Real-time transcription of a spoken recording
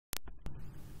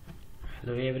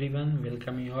Hello everyone,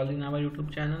 welcome you all in our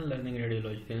YouTube channel Learning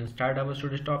Radiology. Then start our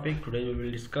today's topic. Today we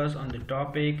will discuss on the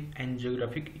topic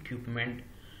angiographic equipment.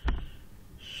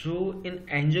 So in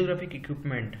angiographic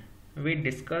equipment, we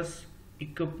discuss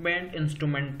equipment,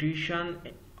 instrumentation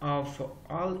of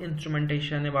all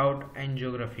instrumentation about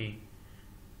angiography.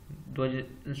 Those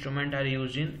instruments are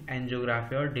used in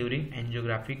angiography or during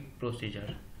angiographic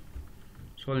procedure.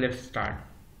 So let's start.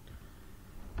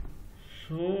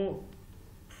 So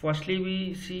firstly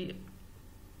we see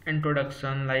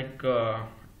introduction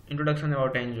introduction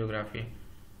about angiography.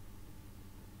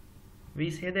 We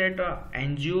say that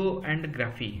angio and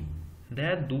graphy, they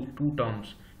are two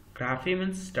terms. Graphy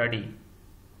means study,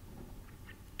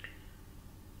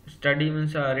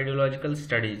 means radiological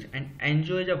studies, and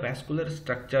angio is a vascular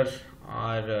structures,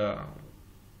 or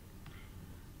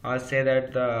say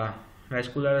that the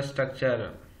vascular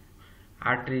structure,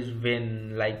 arteries,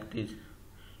 vein, like this.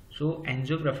 So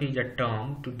angiography is a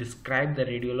term to describe the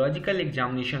radiological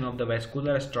examination of the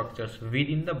vascular structures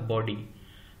within the body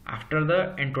after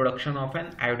the introduction of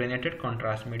an iodinated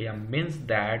contrast medium. Means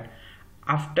that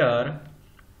after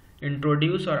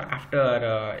introduce or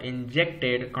after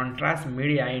injected contrast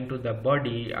media into the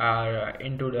body or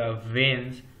into the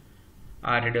veins,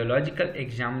 radiological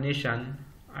examination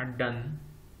are done,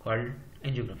 called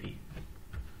angiography.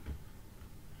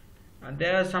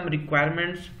 There are some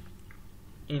requirements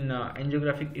in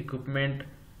angiographic equipment.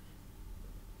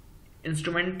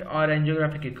 Instrument or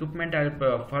angiographic equipment are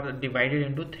further divided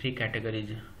into three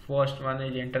categories. First one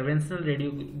is interventional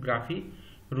radiography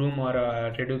room or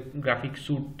radiographic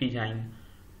suite design.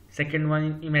 Second one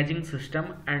is imaging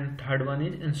system, and third one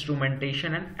is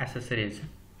instrumentation and accessories.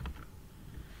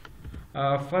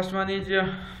 First one is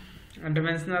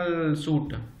interventional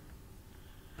suite.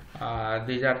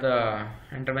 These are the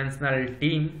interventional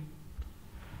team.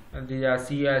 These are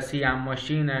CRC arm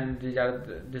machine, and this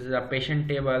is a patient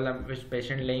table which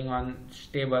patient laying on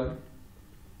table,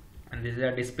 and this is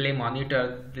a display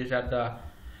monitor. These are the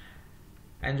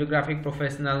angiographic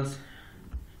professionals,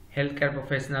 healthcare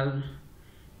professional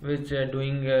which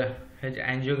doing his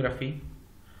angiography.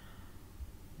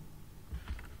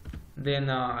 Then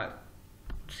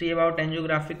see about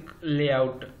angiographic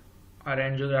layout or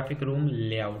angiographic room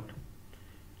layout.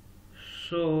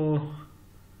 So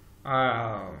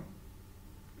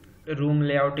room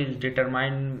layout is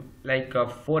determined like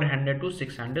 400 to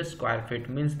 600 square feet,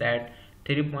 means that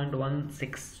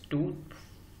 3.16 to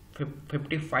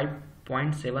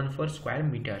 55.74 square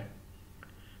meter.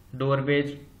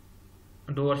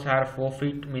 Doors are 4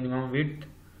 feet minimum width.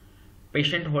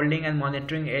 Patient holding and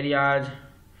monitoring areas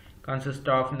consist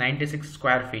of 96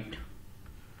 square feet.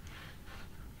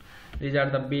 These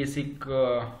are the basic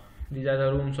these are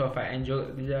the rooms of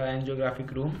these are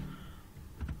angiographic room.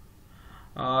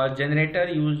 Generator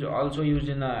also used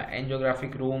in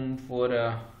angiographic room for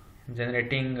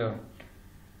generating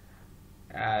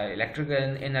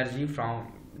electrical energy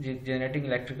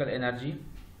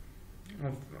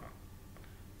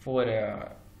for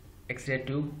X-ray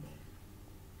tube.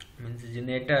 Means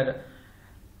generator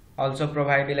also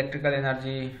provide electrical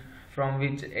energy from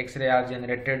which X-ray are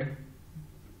generated.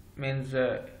 Means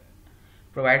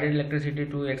provided electricity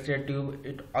to X-ray tube,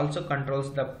 it also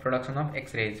controls the production of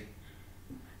X-rays.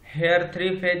 Here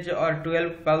 3-phase or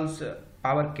 12 pulse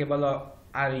power cable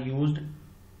are used.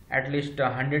 At least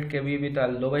 100 kV with the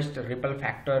lowest ripple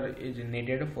factor is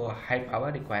needed for high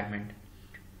power requirement.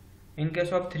 In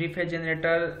case of 3-phase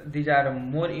generator, these are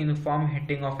more uniform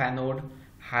heating of anode,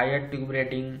 higher tube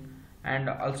rating, and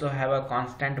also have a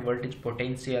constant voltage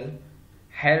potential,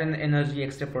 higher energy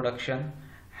X-ray production,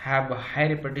 have high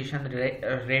repetition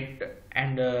rate,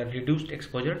 and reduced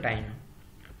exposure time.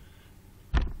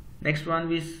 Next one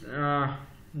we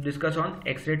discuss on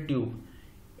X-ray tube.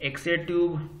 X-ray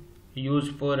tube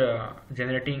used for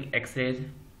generating X-rays.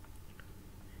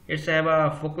 It's have a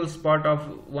focal spot of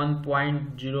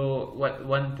 1.0 to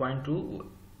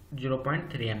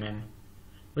 0.3 mm,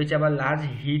 which have a large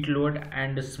heat load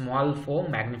and small for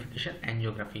magnification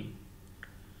angiography.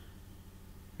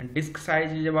 And disc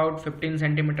size is about 15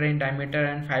 cm in diameter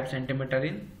and 5 cm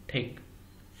in thick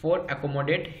for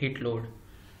accommodate heat load.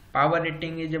 Power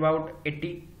rating is about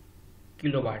 80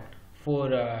 kilowatt for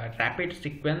rapid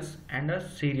sequence and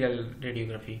serial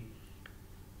radiography.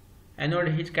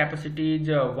 Anode heat capacity is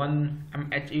 1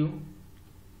 mHu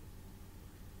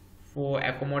for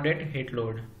accommodate heat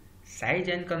load. Size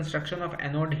and construction of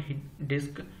anode heat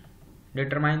disc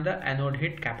determine the anode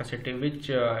heat capacity, which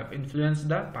influence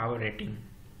the power rating.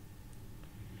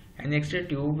 An X-ray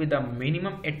tube with a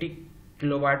minimum 80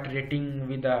 kilowatt rating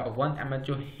with a 1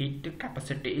 mHu heat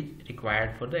capacity is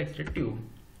required for the X-ray tube.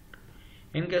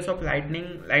 In case of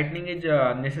lightning is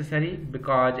necessary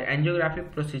because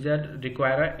angiographic procedure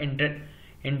require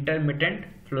intermittent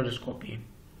fluoroscopy.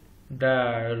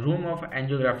 The room of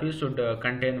angiography should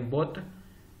contain both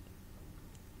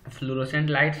fluorescent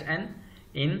lights and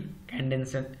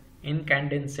incandescent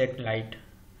light.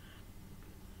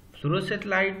 Fluorescent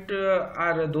light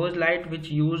are those light which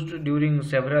used during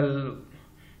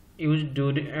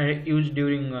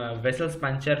vessels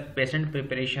puncture patient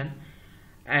preparation,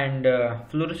 and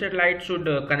fluorescent light should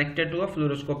connected to a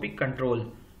fluoroscopic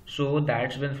control, so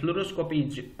that when fluoroscopy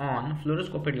is on,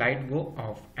 fluoroscopic light go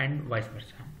off and vice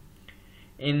versa.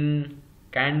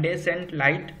 Incandescent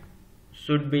light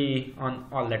should be on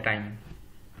all the time.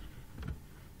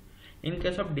 In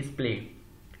case of display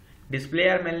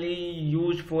are mainly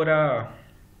used for a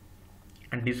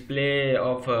display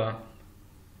of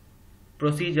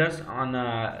procedures on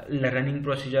a running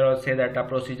procedure, or say that a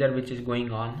procedure which is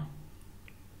going on.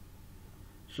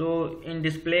 So in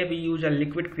display we use a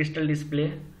liquid crystal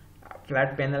display,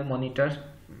 flat panel monitors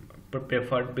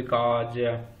preferred because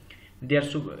their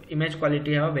image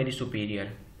quality are very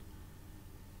superior,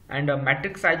 and a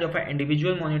matrix size of an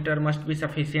individual monitor must be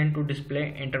sufficient to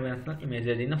display interventional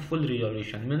images in a full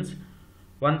resolution, means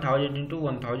 1000 into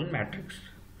 1000 matrix.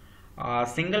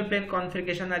 Single plane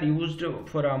configuration are used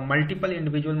for multiple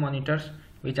individual monitors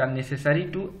which are necessary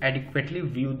to adequately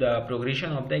view the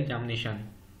progression of the examination.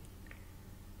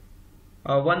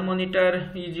 One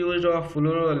monitor is used for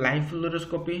live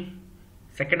fluoroscopy,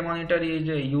 second monitor is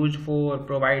used for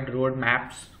provide road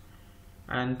maps,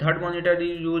 and third monitor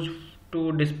is used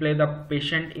to display the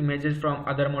patient images from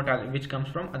other which comes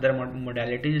from other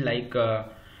modalities like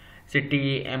CT,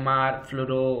 MR,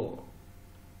 fluoro,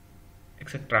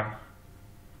 etc.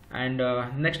 And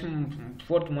next,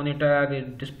 fourth monitor will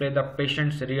display the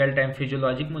patient's real-time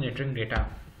physiologic monitoring data.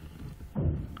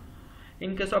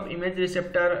 In case of image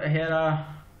receptor, here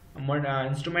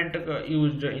instrument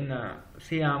used in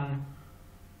CM,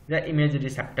 the image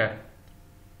receptor.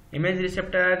 Image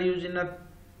receptor are used in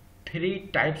three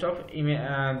types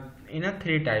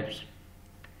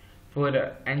for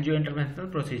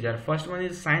angio-interventional procedure. First one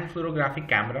is sign fluorographic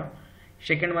camera,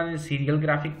 second one is serial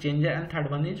graphic changer, and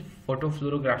third one is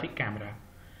photofluorographic camera.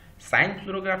 Sign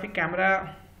fluorographic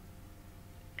camera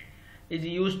is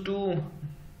used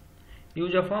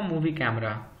of a movie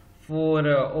camera for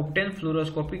obtain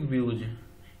fluoroscopic views,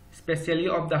 especially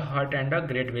of the heart and the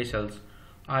great vessels,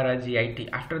 or a GIT,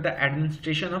 after the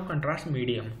administration of contrast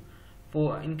medium.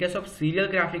 In case of serial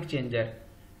graphic changer,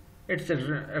 it's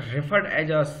referred as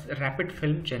a rapid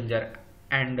film changer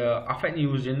and often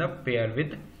used in a pair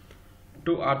with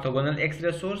two orthogonal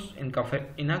X-ray source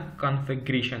in a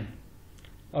configuration,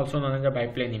 also known as a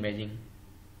biplane imaging.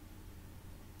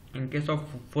 In case of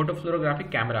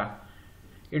photofluorographic camera,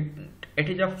 it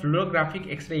is a fluorographic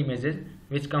X-ray images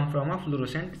which come from a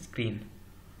fluorescent screen,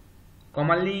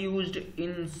 commonly used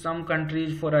in some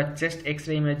countries for a chest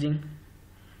X-ray imaging,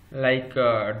 like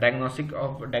diagnosis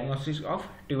of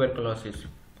tuberculosis.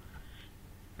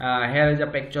 Here is a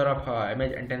picture of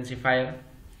image intensifier.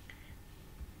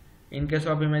 In case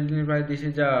of image intensifier, this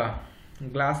is a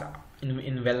glass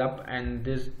envelope, and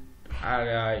this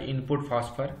are input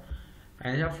phosphor,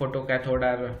 and a photocathode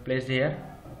are placed here.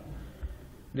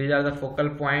 These are the focal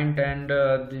point, and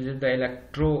this is the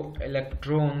electrons.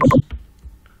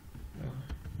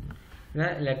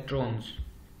 The electrons.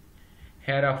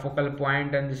 Here a focal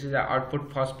point, and this is the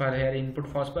output phosphor. Here input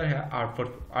phosphor, here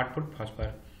output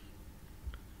phosphor.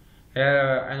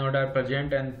 Here anode are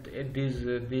present, and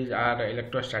these are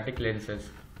electrostatic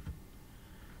lenses.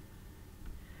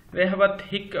 They have a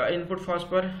thick input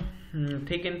phosphor.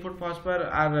 Thick input phosphor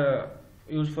are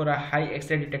used for a high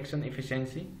X-ray detection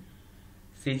efficiency.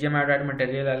 Cesium iodide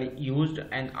material are used,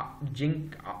 and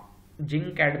zinc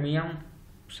cadmium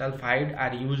sulfide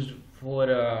are used for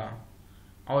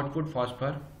output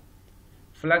phosphor.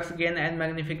 Flux gain and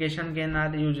magnification gain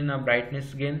are used in a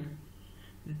brightness gain.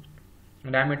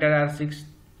 Diameter are 6,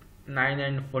 9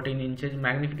 and 14 inches.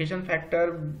 Magnification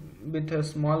factor with a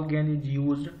small gain is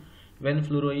used when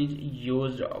fluoro is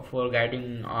used for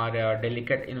guiding or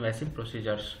delicate invasive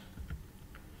procedures.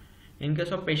 In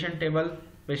case of patient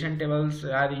tables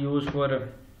are used for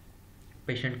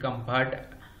patient comfort,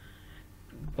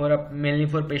 mainly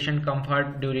for patient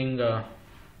comfort during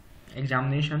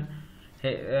examination.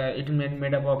 It is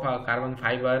made up of carbon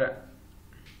fiber.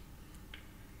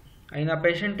 In a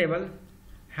patient table,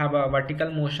 have a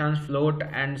vertical motions, float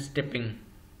and stepping.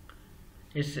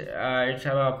 It's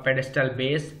have a pedestal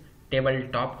base,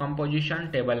 tabletop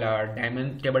composition,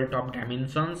 tabletop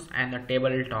dimensions, and a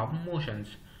tabletop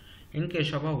motions. In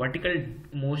case of a vertical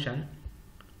motion,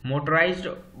 Motorized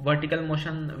vertical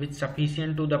motion which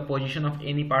sufficient to the position of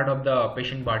any part of the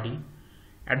patient body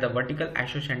at the vertical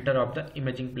isocenter of the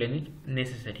imaging plane is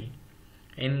necessary.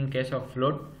 In case of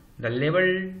float, the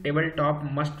level tabletop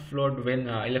must float when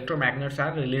electromagnets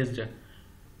are released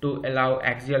to allow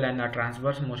axial and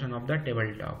transverse motion of the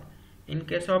tabletop. In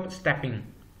case of stepping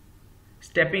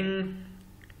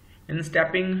in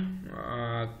stepping,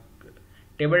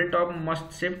 tabletop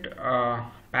must shift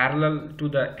parallel to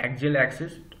the axial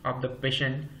axis of the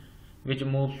patient, which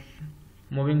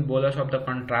moving bolus of the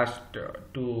contrast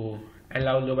to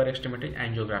allow lower extremity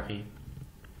angiography.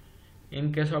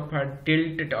 In case of a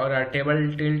tilt or a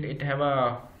table tilt, it have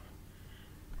a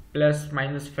plus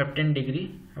minus 15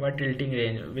 degree have a tilting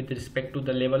range with respect to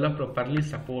the level of properly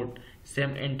support.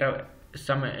 Same in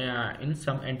some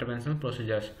interventional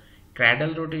procedures.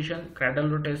 Cradle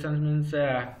rotation means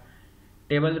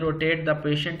table rotate the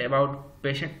patient about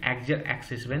patient axial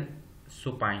axis when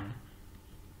supine.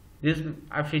 This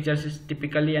features is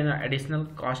typically an additional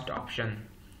cost option.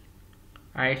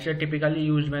 It's typically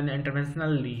used when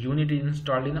interventional unit is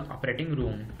installed in the operating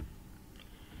room.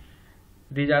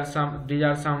 These are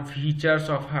some features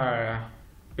of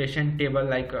patient table,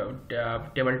 like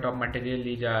tabletop material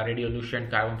is radiolucent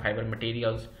carbon fiber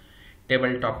materials.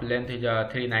 Tabletop length is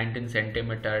 319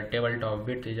 centimeter. Tabletop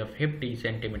width is 50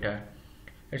 centimeter.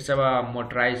 It's a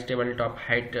motorized tabletop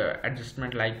height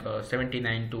adjustment like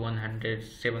 79 to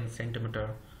 107 centimeter.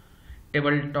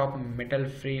 Tabletop metal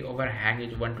free overhang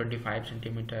is 125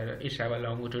 centimeter. It have a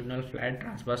longitudinal flat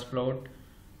transverse float.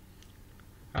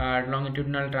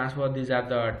 Longitudinal transfer, these are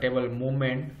the table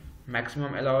movement.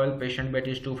 Maximum allowable patient weight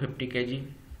is 250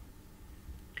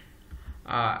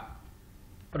 kg.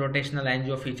 Rotational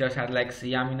angio features are like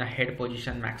Siam in a head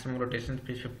position, maximum rotation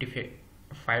speed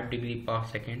 55 degree per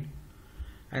second,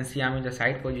 and Siam in the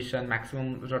side position,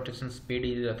 maximum rotation speed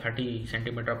is 30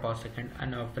 centimeter per second,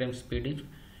 and frame speed is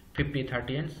 50,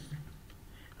 30 and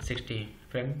 60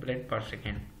 frame rate per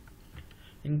second.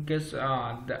 In case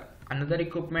the another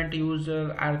equipment used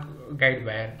are guide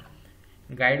wire.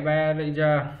 Guide wire is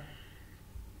a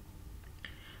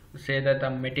say that a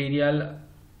material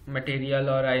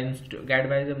or a guide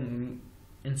wire is an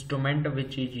instrument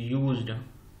which is used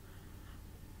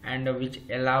and which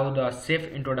allow the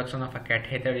safe introduction of a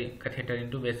catheter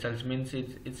into vessels. Means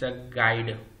it's a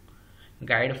guide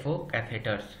for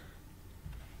catheters.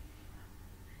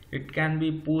 It can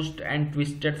be pushed and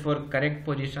twisted for correct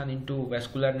position into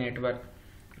vascular network,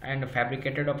 and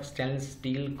fabricated of stainless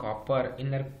steel, copper,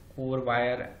 inner core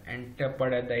wire, and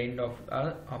tapered at the end of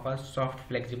a soft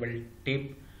flexible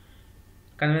tip.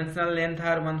 Conventional length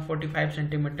are 145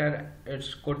 centimeter.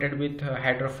 It's coated with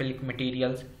hydrophilic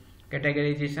materials.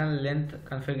 Categorization: length,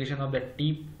 configuration of the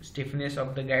tip, stiffness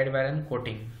of the guide wire, and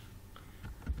coating.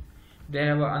 They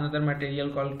have another material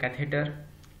called catheter.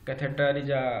 Catheter is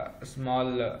a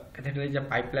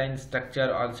pipeline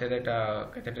structure. Also, that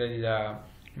catheter is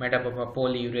made up of a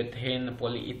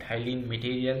polyethylene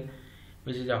material,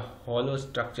 which is a hollow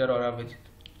structure or a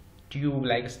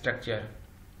tube-like structure,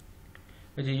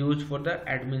 which is used for the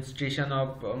administration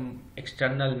of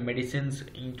external medicines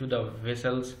into the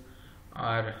vessels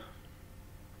or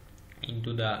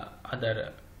into the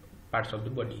other parts of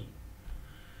the body.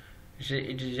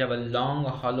 It is a long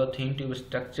hollow thin tube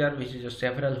structure which is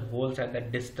several holes at the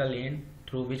distal end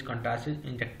through which contrast is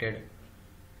injected.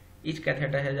 Each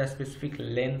catheter has a specific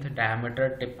length,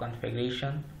 diameter, tip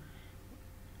configuration,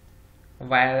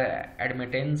 wire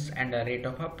admittance, and a rate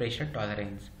of a pressure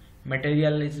tolerance.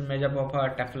 Material is made up of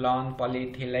Teflon,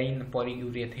 polyethylene,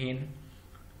 polyurethane.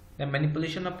 The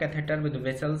manipulation of catheter with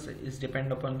vessels is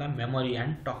dependent upon the memory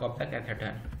and torque of the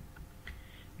catheter.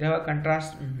 They have a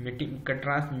contrast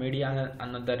media.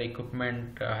 Another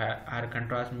equipment are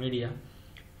contrast media.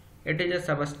 It is a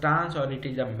substance or it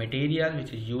is a material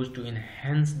which is used to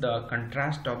enhance the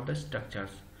contrast of the structures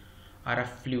or a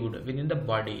fluid within the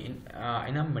body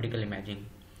in a medical imaging.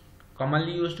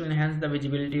 Commonly used to enhance the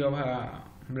visibility of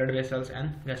blood vessels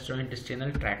and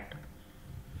gastrointestinal tract.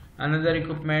 Another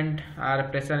equipment are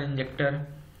pressure injector.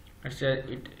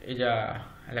 It is a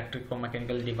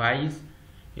electromechanical device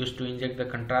used to inject the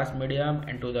contrast medium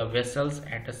into the vessels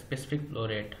at a specific flow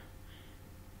rate.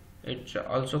 It's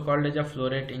also called as a flow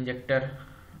rate injector.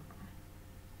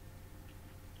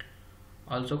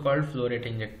 Also called flow rate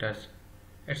injectors.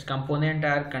 Its component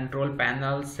are control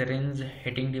panel, syringe,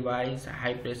 heating device,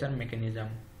 high pressure mechanism.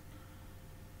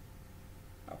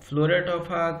 Flow rate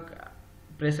of a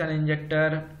pressure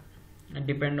injector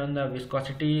depend on the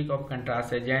viscosity of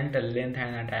contrast agent, length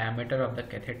and diameter of the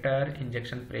catheter,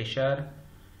 injection pressure,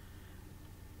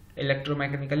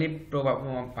 Electromechanically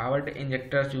powered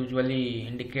injectors usually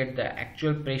indicate the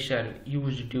actual pressure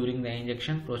used during the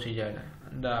injection procedure.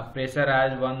 The pressure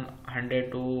is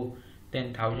 100 to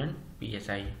 10,000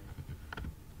 psi.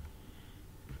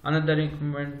 Another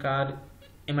equipment car,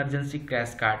 emergency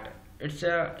crash cart. It's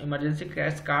a emergency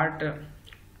crash cart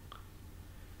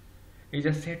is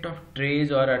a set of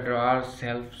trays or a drawer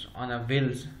shelves on a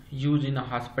wheels used in a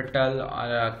hospital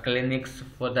or clinics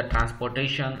for the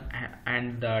transportation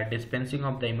and the dispensing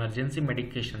of the emergency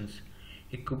medications.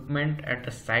 Equipment at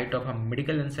the site of a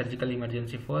medical and surgical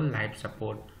emergency for life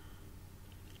support.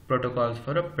 Protocols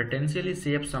for a potentially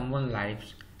save someone's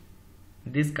lives.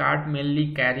 This cart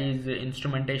mainly carries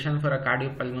instrumentation for a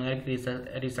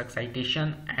cardiopulmonary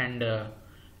resuscitation and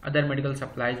other medical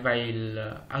supplies,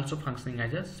 while also functioning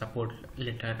as a support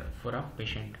litter for a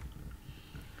patient.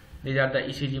 These are the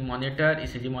ECG monitor.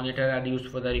 ECG monitor are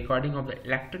used for the recording of the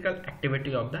electrical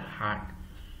activity of the heart.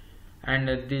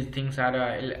 And these things are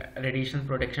radiation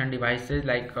protection devices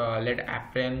like lead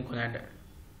apron,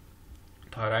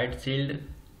 thyroid shield,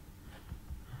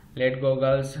 lead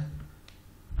goggles,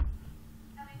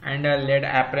 and a lead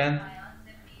apron.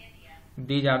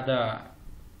 These are the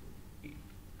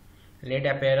lead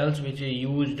apparels which are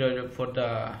used for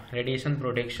the radiation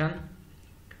protection.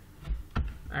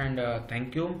 And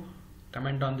thank you.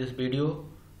 Comment on this video,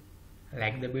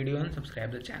 like the video and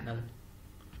subscribe the channel.